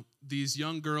 these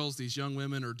young girls, these young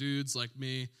women or dudes like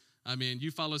me, I mean, you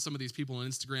follow some of these people on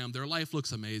Instagram, their life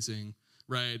looks amazing,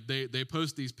 right? They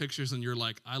post these pictures and you're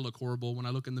like, I look horrible when I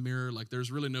look in the mirror. Like,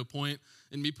 there's really no point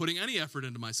in me putting any effort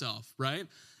into myself, right?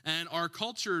 And our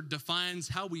culture defines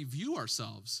how we view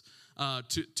ourselves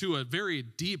to a very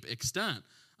deep extent.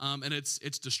 And it's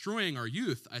destroying our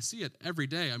youth. I see it every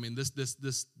day. I mean,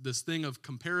 this thing of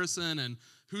comparison and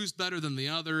who's better than the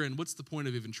other, and what's the point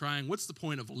of even trying? What's the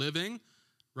point of living,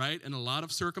 right? In a lot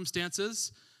of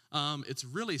circumstances, it's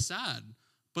really sad.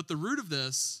 But the root of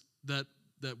this that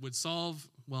would solve,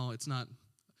 well, it's not.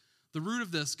 The root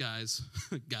of this, guys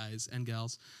and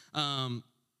gals,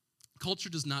 culture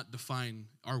does not define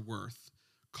our worth.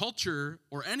 Culture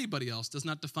or anybody else does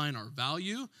not define our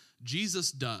value.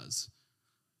 Jesus does.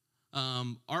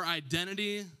 Our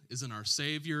identity is in our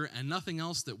Savior, and nothing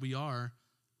else that we are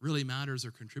really matters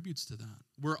or contributes to that.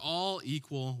 We're all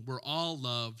equal. We're all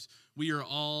loved. We are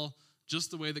all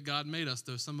just the way that God made us,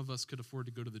 though some of us could afford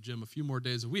to go to the gym a few more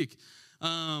days a week.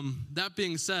 That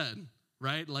being said,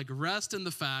 right, like rest in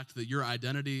the fact that your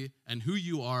identity and who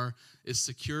you are is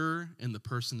secure in the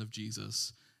person of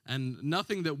Jesus. And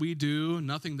nothing that we do,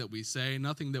 nothing that we say,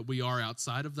 nothing that we are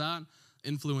outside of that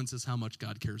influences how much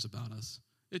God cares about us.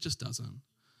 It just doesn't.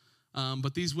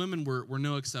 But these women were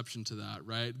no exception to that,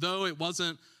 right? Though it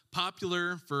wasn't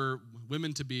popular for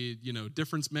women to be,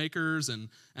 difference makers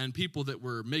and people that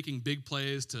were making big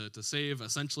plays to save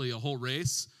essentially a whole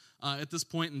race at this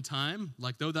point in time,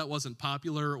 like though that wasn't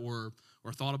popular or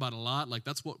thought about a lot, like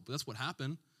that's what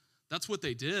happened. That's what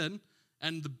they did.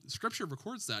 And the scripture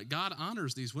records that. God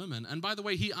honors these women. And by the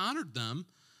way, he honored them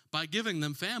by giving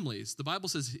them families. The Bible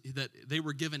says that they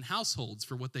were given households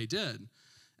for what they did.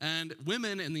 And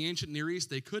women in the ancient Near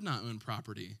East, they could not own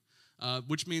property,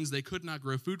 which means they could not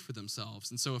grow food for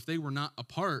themselves. And so if they were not a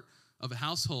part of a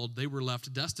household, they were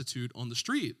left destitute on the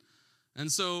street.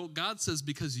 And so God says,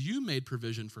 because you made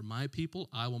provision for my people,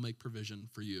 I will make provision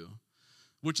for you,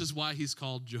 which is why he's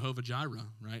called Jehovah Jireh,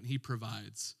 right? He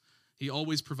provides. He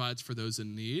always provides for those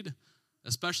in need,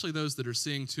 especially those that are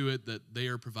seeing to it that they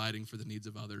are providing for the needs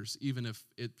of others, even if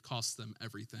it costs them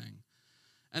everything.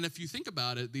 And if you think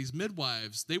about it, these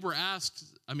midwives, they were asked,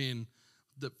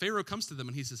 the Pharaoh comes to them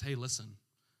and he says, hey, listen,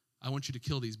 I want you to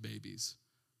kill these babies.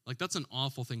 Like, that's an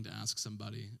awful thing to ask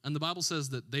somebody. And the Bible says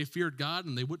that they feared God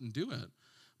and they wouldn't do it.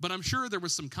 But I'm sure there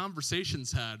was some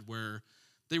conversations had where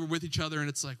they were with each other and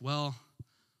it's like, well,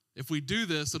 if we do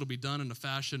this, it'll be done in a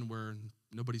fashion where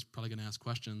nobody's probably going to ask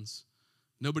questions.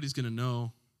 Nobody's going to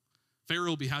know. Pharaoh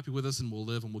will be happy with us and we'll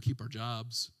live and we'll keep our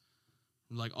jobs.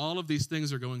 Like, all of these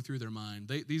things are going through their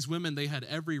mind. These women, they had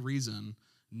every reason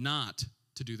not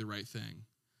to do the right thing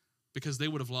because they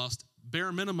would have lost,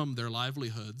 bare minimum, their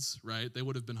livelihoods, right? They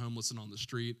would have been homeless and on the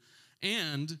street,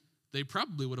 and they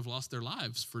probably would have lost their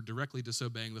lives for directly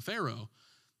disobeying the Pharaoh.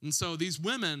 And so these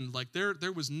women, like, there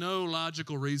was no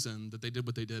logical reason that they did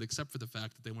what they did except for the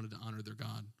fact that they wanted to honor their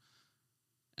God.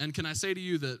 And can I say to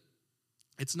you that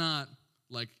it's not,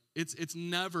 like, it's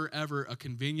never, ever a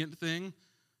convenient thing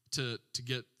to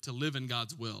live in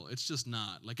God's will. It's just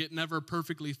not. Like, it never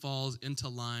perfectly falls into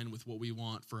line with what we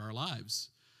want for our lives.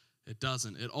 It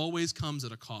doesn't. It always comes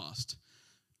at a cost.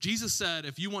 Jesus said,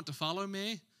 if you want to follow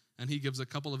me, and he gives a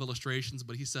couple of illustrations,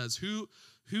 but he says,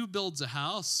 who builds a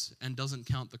house and doesn't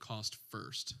count the cost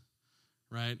first,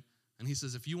 right? And he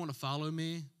says, if you want to follow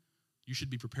me, you should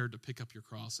be prepared to pick up your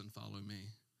cross and follow me.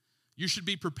 You should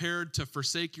be prepared to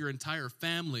forsake your entire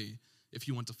family if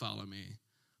you want to follow me.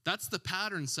 That's the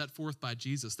pattern set forth by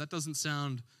Jesus. That doesn't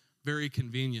sound very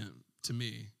convenient to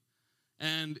me.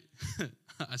 And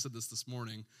I said this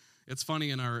morning. It's funny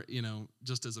in our,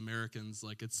 just as Americans,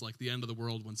 like, it's like the end of the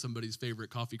world when somebody's favorite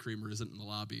coffee creamer isn't in the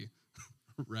lobby,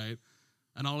 right?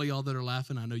 And all of y'all that are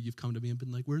laughing, I know you've come to me and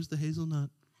been like, where's the hazelnut?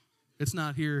 It's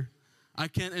not here. I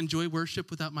can't enjoy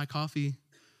worship without my coffee,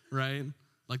 right?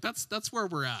 Like, that's where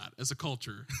we're at as a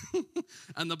culture.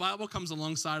 And the Bible comes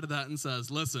alongside of that and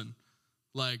says, listen,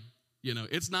 like,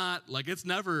 it's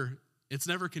never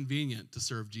convenient to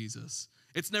serve Jesus.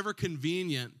 It's never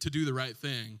convenient to do the right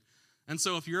thing. And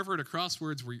so if you're ever at a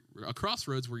crossroads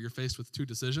where you're faced with two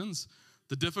decisions,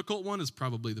 the difficult one is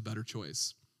probably the better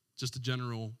choice. Just a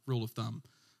general rule of thumb.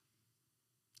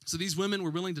 So these women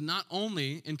were willing to not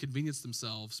only inconvenience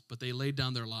themselves, but they laid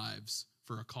down their lives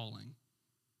for a calling.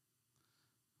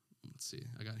 Let's see,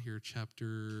 I got here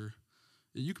chapter,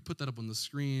 you could put that up on the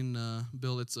screen,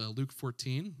 Bill. It's Luke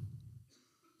 14.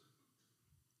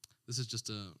 This is just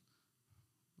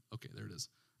okay, there it is.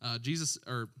 Jesus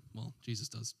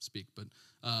does speak, but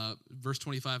verse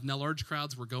 25, now large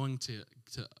crowds were going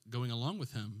along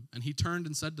with him, and he turned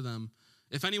and said to them,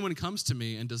 if anyone comes to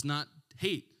me and does not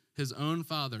hate his own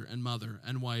father and mother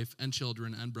and wife and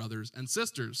children and brothers and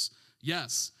sisters,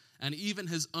 yes, and even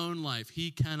his own life, he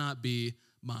cannot be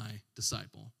my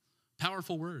disciple.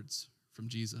 Powerful words from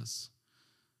Jesus.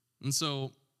 And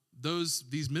so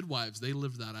these midwives, they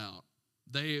lived that out.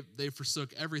 They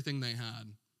forsook everything they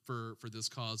had for this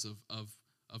cause of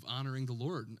of honoring the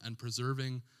Lord and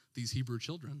preserving these Hebrew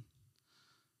children.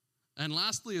 And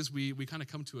lastly, as we kind of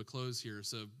come to a close here,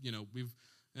 so,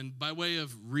 and by way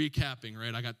of recapping,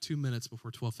 right, I got 2 minutes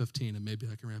before 12:15, and maybe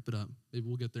I can wrap it up. Maybe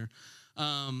we'll get there.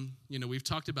 We've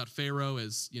talked about Pharaoh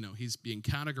as, he's being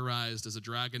categorized as a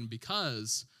dragon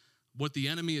because what the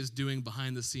enemy is doing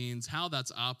behind the scenes, how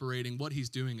that's operating, what he's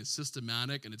doing is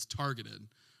systematic and it's targeted,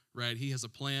 right? He has a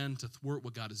plan to thwart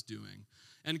what God is doing.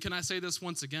 And can I say this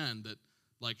once again, that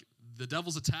like the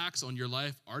devil's attacks on your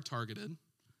life are targeted,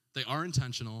 they are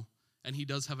intentional, and he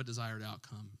does have a desired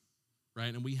outcome,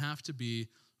 right? And we have to be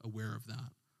aware of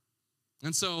that.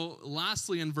 And so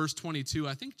lastly, in verse 22,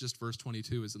 I think just verse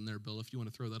 22 is in there, Bill, if you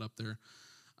want to throw that up there.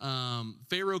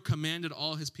 Pharaoh commanded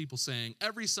all his people, saying,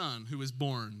 every son who is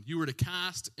born you were to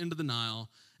cast into the Nile,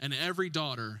 and every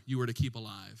daughter you were to keep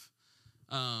alive.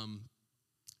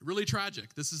 Really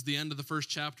tragic. This is the end of the first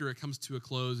chapter. It comes to a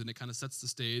close, and it kind of sets the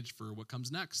stage for what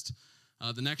comes next.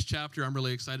 The next chapter I'm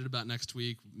really excited about next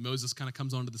week. Moses kind of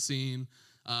comes onto the scene.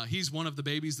 He's one of the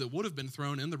babies that would have been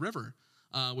thrown in the river,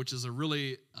 which is a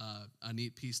really a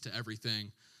neat piece to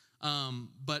everything.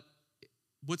 But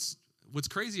what's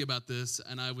crazy about this,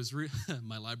 and I was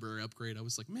my library upgrade, I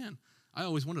was like, man, I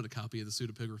always wanted a copy of the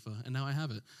Pseudepigrapha, and now I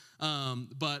have it.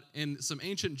 But in some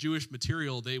ancient Jewish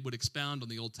material, they would expound on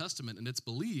the Old Testament, and it's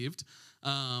believed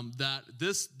that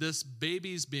this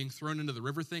babies being thrown into the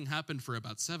river thing happened for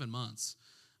about 7 months.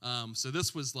 So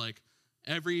this was like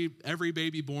every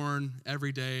baby born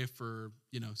every day for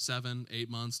 7, 8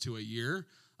 months to a year,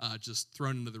 just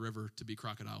thrown into the river to be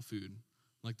crocodile food.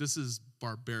 Like, this is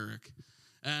barbaric.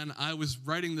 And I was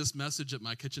writing this message at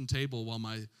my kitchen table while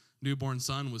my newborn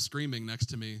son was screaming next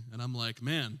to me, and I'm like,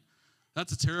 man,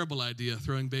 that's a terrible idea,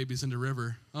 throwing babies into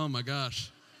river. Oh my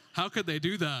gosh, how could they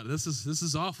do that? This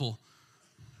is awful.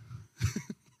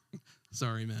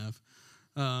 Sorry, Mav.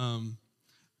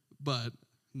 But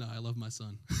no, I love my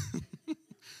son.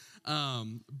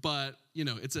 But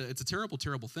it's a terrible,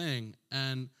 terrible thing.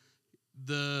 And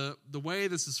the way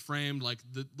this is framed, like,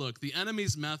 the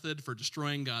enemy's method for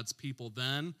destroying God's people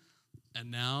then and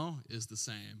now is the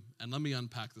same. And let me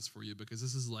unpack this for you, because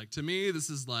this is like, to me, this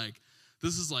is like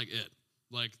it.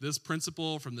 Like, this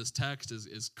principle from this text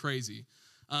is crazy.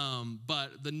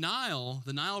 But the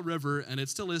Nile River, and it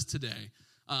still is today,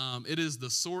 it is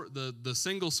the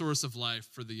single source of life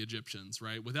for the Egyptians,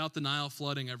 right? Without the Nile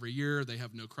flooding every year, they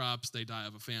have no crops, they die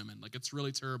of a famine. Like, it's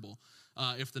really terrible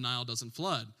if the Nile doesn't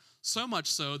flood. So much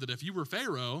so that if you were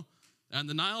Pharaoh and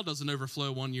the Nile doesn't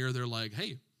overflow one year, they're like,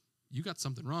 hey, you got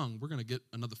something wrong. We're going to get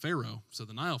another Pharaoh, so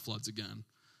the Nile floods again.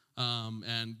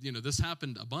 And this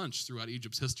happened a bunch throughout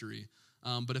Egypt's history.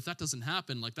 But if that doesn't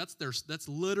happen, like, that's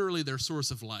literally their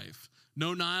source of life.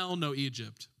 No Nile, no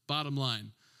Egypt, bottom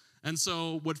line. And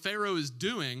so what Pharaoh is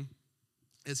doing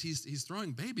is he's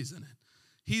throwing babies in it.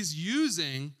 He's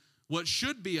using what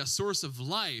should be a source of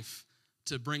life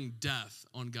to bring death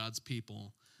on God's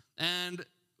people. And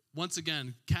once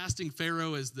again, casting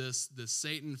Pharaoh as this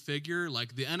Satan figure,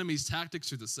 like, the enemy's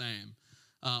tactics are the same.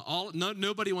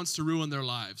 Nobody wants to ruin their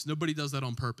lives. Nobody does that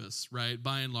on purpose, right?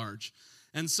 By and large.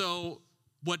 And so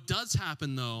what does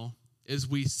happen, though, is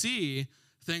we see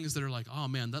things that are like, oh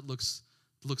man, that looks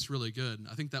really good.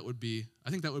 I think that would be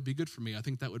good for me. I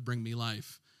think that would bring me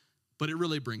life. But it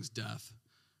really brings death.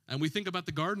 And we think about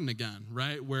the garden again,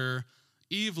 right? Where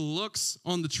Eve looks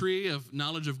on the tree of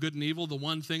knowledge of good and evil, the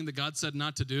one thing that God said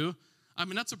not to do. I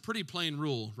mean, that's a pretty plain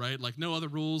rule, right? Like, no other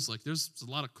rules. Like, there's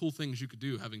a lot of cool things you could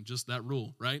do having just that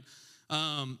rule, right?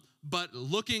 But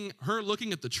looking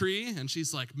at the tree, and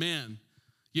she's like, man,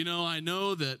 I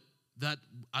know that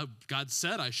God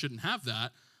said I shouldn't have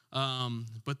that.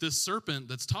 But this serpent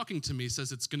that's talking to me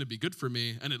says it's going to be good for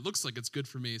me, and it looks like it's good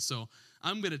for me, so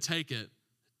I'm going to take it.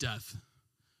 Death.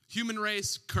 Human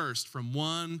race cursed from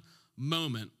one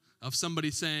moment of somebody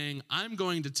saying, I'm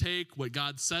going to take what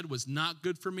God said was not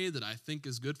good for me that I think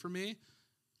is good for me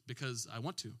because I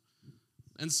want to.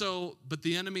 And so, but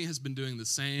the enemy has been doing the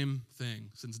same thing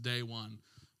since day one.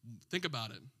 Think about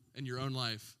it in your own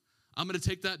life. I'm going to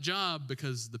take that job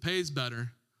because the pay's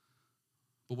better.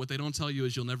 But what they don't tell you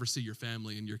is you'll never see your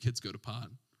family and your kids go to pot,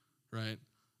 right?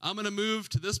 I'm going to move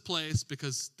to this place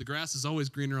because the grass is always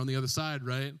greener on the other side,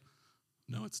 right?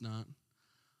 No, it's not.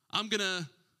 I'm going to,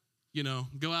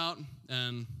 go out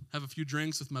and have a few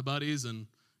drinks with my buddies and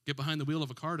get behind the wheel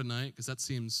of a car tonight because that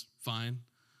seems fine,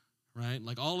 right?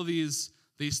 Like, all of these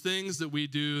things that we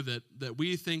do that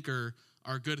we think are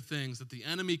good things that the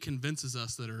enemy convinces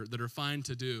us that are fine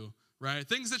to do, right?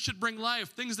 Things that should bring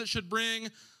life, things that should bring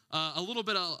a little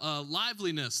bit of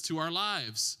liveliness to our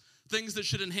lives, things that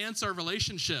should enhance our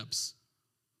relationships.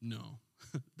 No,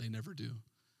 they never do.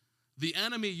 The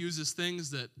enemy uses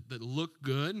things that look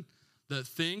good, that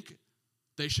think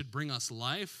they should bring us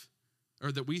life,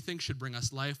 or that we think should bring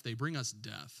us life. They bring us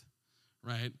death,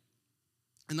 right?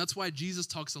 And that's why Jesus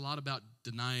talks a lot about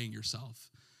denying yourself.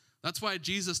 That's why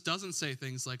Jesus doesn't say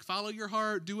things like, follow your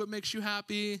heart, do what makes you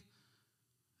happy.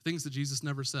 Things that Jesus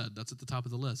never said. That's at the top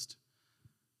of the list.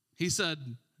 He said,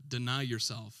 deny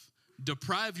yourself,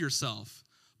 deprive yourself.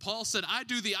 Paul said, I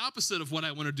do the opposite of what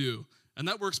I want to do, and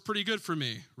that works pretty good for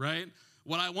me, right?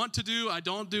 What I want to do, I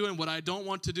don't do, and what I don't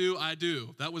want to do, I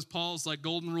do. That was Paul's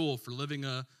golden rule for living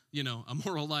a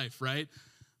moral life, right?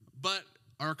 But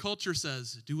our culture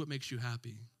says, do what makes you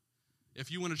happy.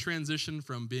 If you want to transition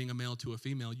from being a male to a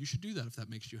female, you should do that if that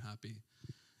makes you happy.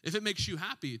 If it makes you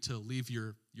happy to leave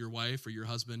your wife or your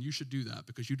husband, you should do that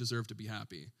because you deserve to be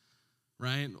happy,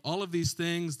 right? All of these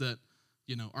things that,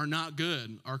 are not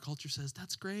good, our culture says,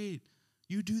 that's great.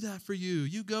 You do that for you.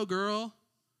 You go, girl.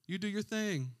 You do your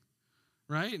thing,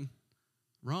 right?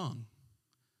 Wrong.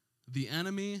 The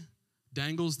enemy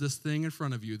dangles this thing in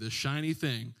front of you, this shiny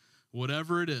thing,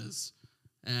 whatever it is,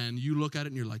 and you look at it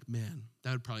and you're like, man,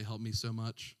 that would probably help me so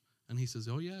much. And he says,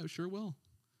 oh yeah, it sure will.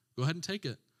 Go ahead and take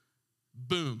it.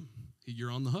 Boom,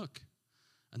 you're on the hook.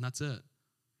 And that's it.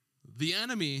 The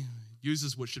enemy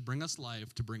uses what should bring us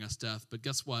life to bring us death. But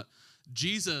guess what?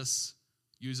 Jesus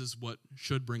uses what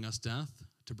should bring us death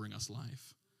to bring us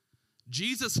life.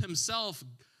 Jesus himself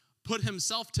put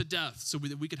himself to death so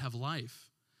that we could have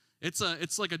life.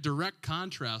 It's like a direct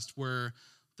contrast where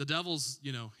the devil's,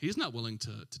 he's not willing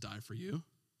to die for you,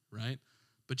 right?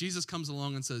 But Jesus comes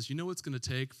along and says, you know what's going to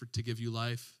take to give you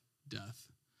life? Death.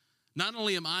 Not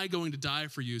only am I going to die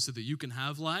for you so that you can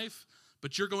have life,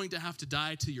 but you're going to have to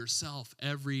die to yourself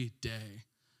every day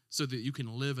so that you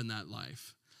can live in that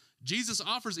life. Jesus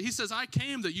offers it. He says, I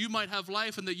came that you might have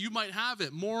life and that you might have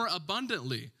it more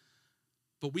abundantly.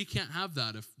 But we can't have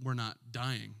that if we're not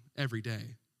dying every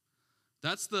day.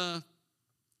 That's the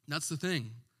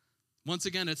thing. Once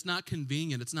again, it's not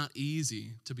convenient. It's not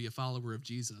easy to be a follower of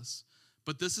Jesus.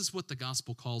 But this is what the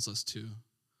gospel calls us to.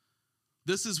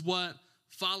 This is what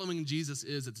following Jesus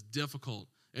is. It's difficult.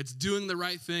 It's doing the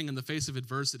right thing in the face of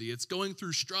adversity. It's going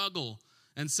through struggle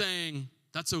and saying,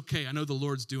 that's okay. I know the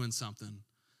Lord's doing something.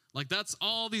 That's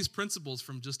all these principles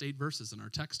from just 8 verses in our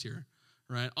text here,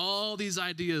 right? All these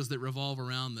ideas that revolve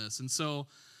around this. And so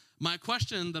my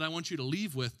question that I want you to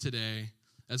leave with today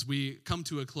as we come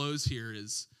to a close here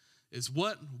is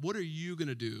what are you going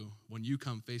to do when you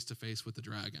come face to face with the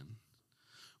dragon?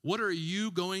 What are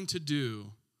you going to do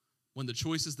when the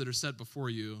choices that are set before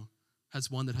you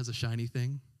has one that has a shiny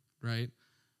thing, right?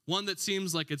 One that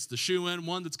seems like it's the shoe-in,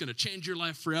 one that's going to change your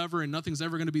life forever and nothing's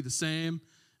ever going to be the same,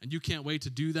 and you can't wait to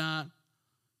do that.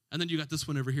 And then you got this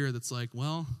one over here that's like,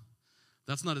 well,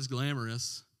 that's not as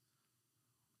glamorous,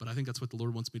 but I think that's what the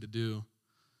Lord wants me to do.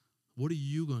 What are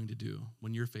you going to do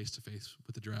when you're face to face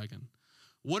with the dragon?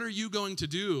 What are you going to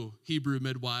do, Hebrew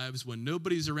midwives, when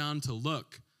nobody's around to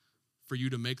look for you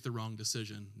to make the wrong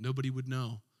decision? Nobody would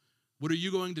know. What are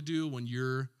you going to do when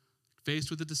you're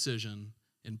faced with a decision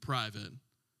in private,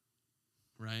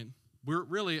 right? We're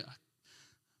really,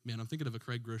 I'm thinking of a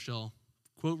Craig Groeschel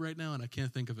quote right now, and I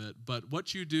can't think of it. But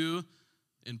what you do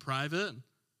in private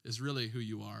is really who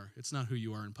you are. It's not who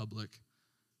you are in public.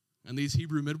 And these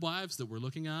Hebrew midwives that we're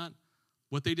looking at,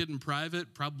 what they did in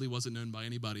private probably wasn't known by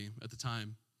anybody at the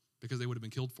time because they would have been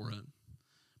killed for it.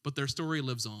 But their story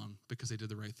lives on because they did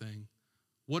the right thing.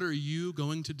 What are you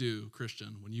going to do,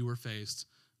 Christian, when you are faced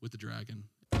with the dragon?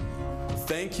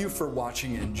 Thank you for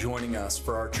watching and joining us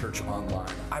for our church online.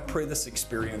 I pray this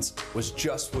experience was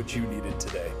just what you needed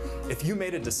today. If you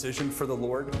made a decision for the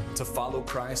Lord to follow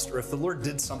Christ, or if the Lord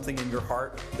did something in your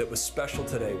heart that was special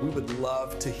today, we would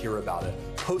love to hear about it.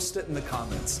 Post it in the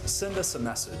comments, send us a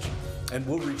message, and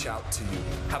we'll reach out to you.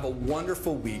 Have a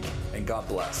wonderful week, and God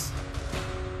bless.